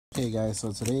Hey guys,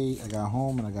 so today I got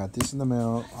home and I got this in the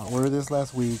mail. I ordered this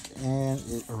last week and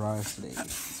it arrived today.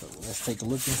 So let's take a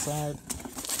look inside.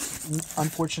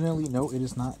 Unfortunately, no, it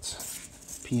is not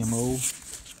PMO.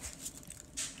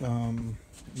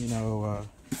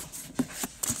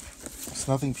 It's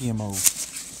nothing PMO,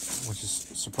 which is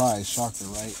a surprise, shocker,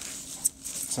 right?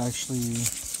 It's actually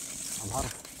a lot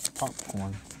of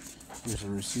popcorn. Here's a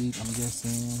receipt, I'm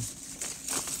guessing.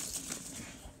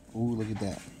 Ooh, look at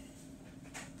that.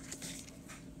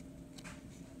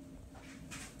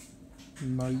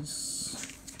 Nice.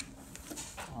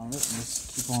 Alright,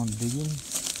 let's keep on digging,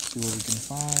 see what we can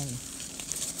find.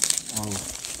 Oh,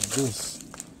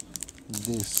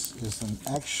 this is an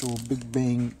actual Big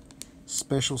Bang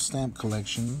special stamp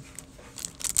collection.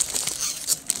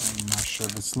 I'm not sure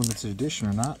if it's limited edition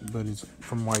or not, but it's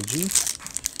from YG.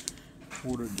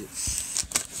 Ordered it.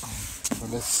 But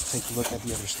let's take a look at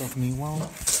the other stuff meanwhile.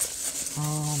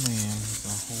 Oh man, there's a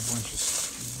whole bunch of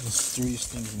mysterious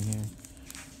things in here.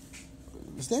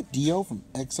 Is that Dio from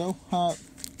EXO? Huh?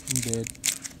 I'm dead.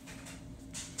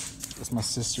 That's my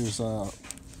sister's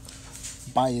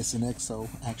bias in EXO,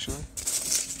 actually.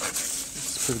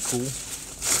 It's pretty cool.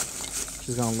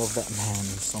 She's gonna love that. Man,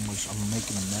 so much. I'm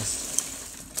making a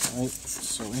mess. Alright,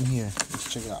 so in here,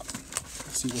 let's check it out.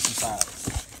 Let's see what's inside.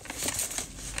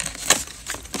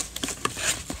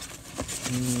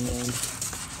 And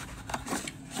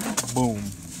boom.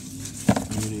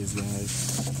 Here it is, guys.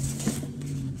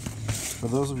 For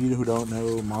those of you who don't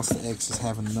know, Monster X is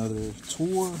having another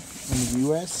tour in the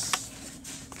US,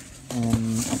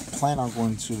 and I plan on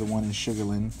going to the one in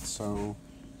Sugarland, so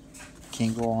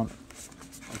can't go on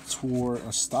a tour,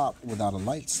 a stop without a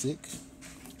light stick.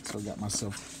 So I got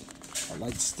myself a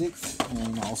light stick,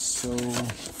 and also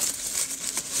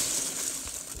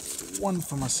one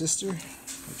for my sister,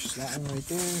 which is that one right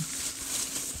there.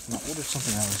 And I ordered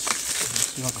something else. Let's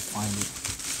see if I can find it.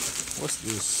 What's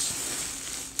this?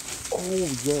 Oh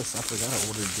yes, I forgot I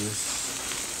ordered this.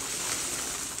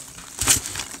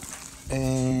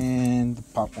 And the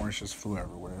popcorn just flew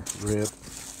everywhere. RIP.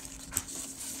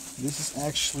 This is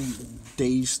actually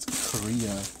Dazed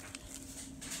Korea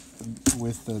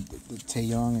with the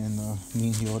Taeyong and the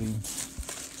Min Hyori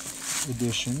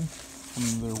edition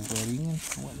from their wedding and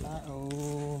whatnot.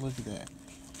 Oh, look at that.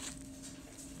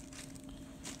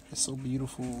 It's so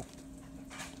beautiful.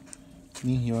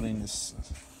 Min Hyori is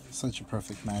such a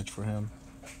perfect match for him.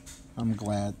 I'm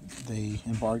glad they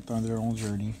embarked on their own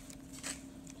journey.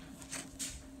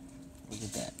 Look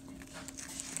at that.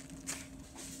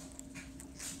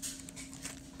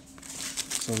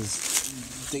 So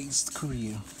this Dazed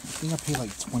Korea. I think I paid like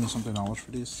 $20 something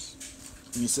for this.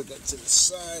 Let me set that to the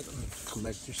side.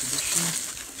 Collector's edition.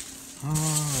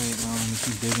 Alright, now let me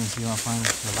keep digging and see if I find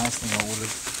the last thing I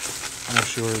ordered. I'm not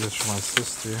sure this for my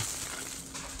sister,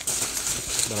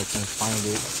 but I can't find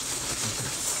it.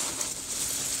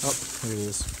 Oh, here it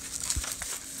is.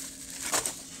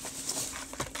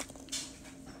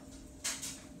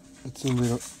 It's a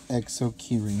little EXO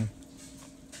keyring.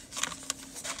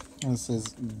 And it says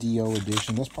Dio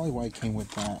edition. That's probably why it came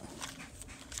with that.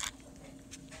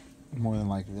 More than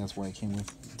likely, that's why it came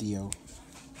with Dio.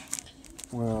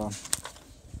 Well,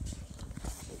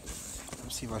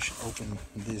 let's see if I should open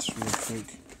this real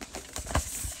quick.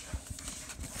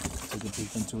 Take a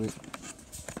peek into it.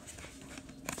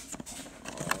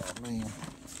 Oh man.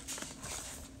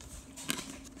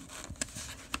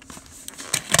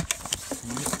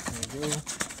 There we go.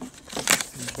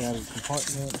 Battery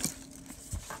compartment.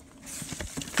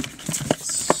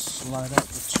 Slide out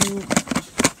the tube.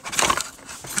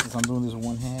 Because I'm doing this with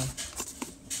one hand.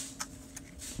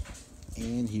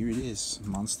 And here it is.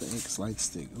 Monster X light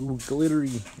stick. Ooh,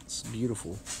 glittery. It's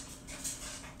beautiful.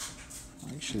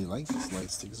 I actually like this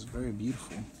light stick. It's very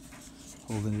beautiful.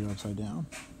 Holding it upside down.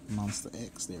 Monster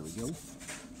X. There we go.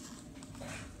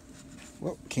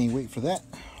 Well, can't wait for that.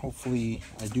 Hopefully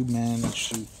I do manage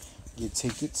to get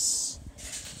tickets.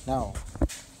 Now,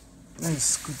 let me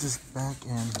scoot this back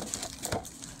and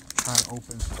try to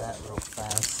open that real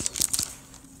fast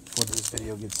before this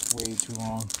video gets way too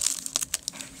long.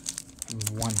 I'm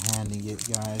one-handing it,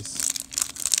 guys.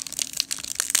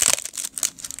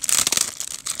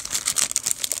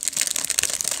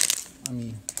 I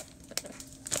mean,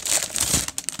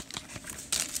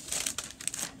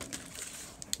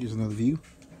 here's another view.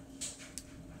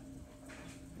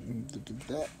 Look at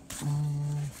that.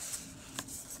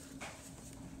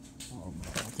 Oh,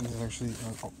 I think it's actually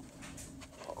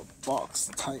a box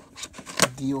type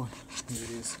deal. Here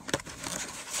it is.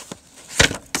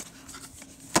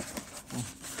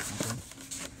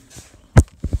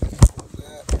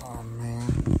 Oh man.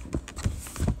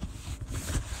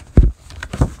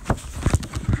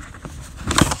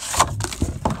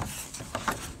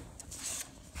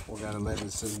 glad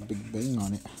it says Big Bang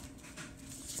on it.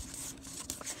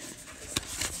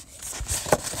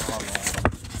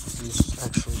 These are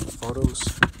actually the photos.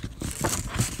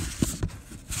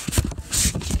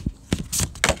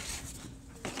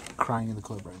 Crying in the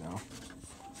club right now.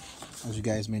 As you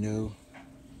guys may know,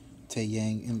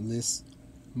 Taeyang enlists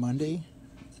Monday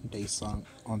and Daesung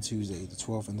on Tuesday, the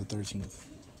 12th and the 13th.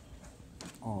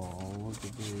 Oh, look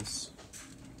at this.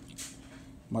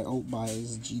 My old buy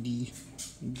is GD,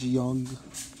 Jeong,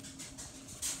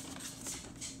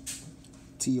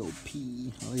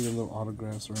 T.O.P. I like the little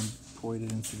autographs are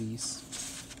embroidered into these.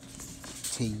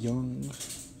 Taeyang,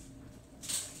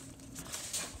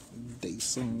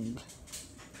 Daesung,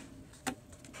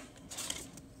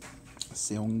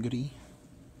 Seongri.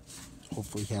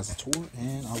 Hopefully he has a tour,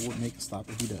 and I will make a stop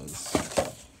if he does.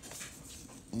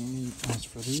 And as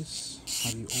for this,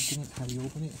 how do you open it? How do you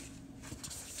open it?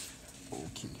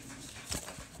 Okay.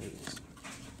 There it is.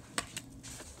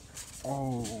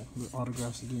 Oh, the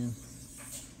autographs again.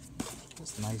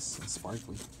 It's nice and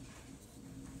sparkly.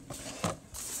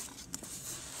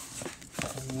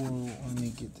 Whoa, let me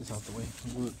get this out the way.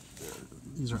 Look,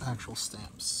 these are actual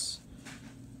stamps.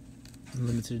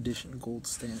 Limited edition gold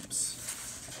stamps.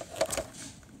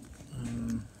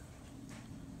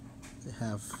 They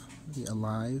have the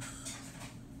Alive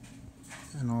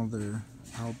and all their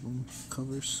album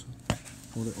covers,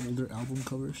 all their older album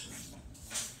covers,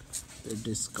 their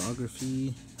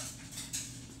discography.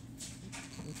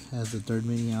 It has the Third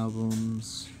Mini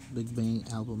albums, Big Bang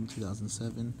album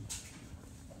 2007.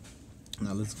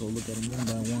 Now let's go look at them one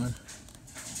by one.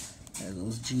 There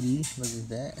goes GD, look at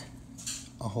that.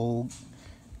 A whole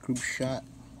group shot.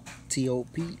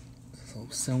 T.O.P. So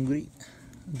Seongri,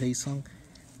 Daesung,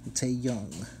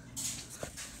 Taeyang.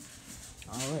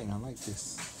 Alright, I like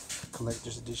this.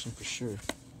 Collector's edition for sure.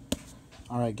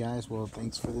 Alright guys, well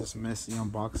thanks for this messy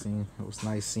unboxing. It was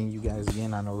nice seeing you guys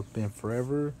again. I know it's been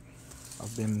forever.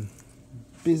 I've been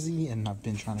busy and I've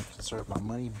been trying to conserve my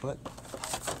money, but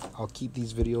I'll keep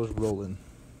these videos rolling.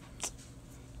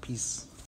 Peace.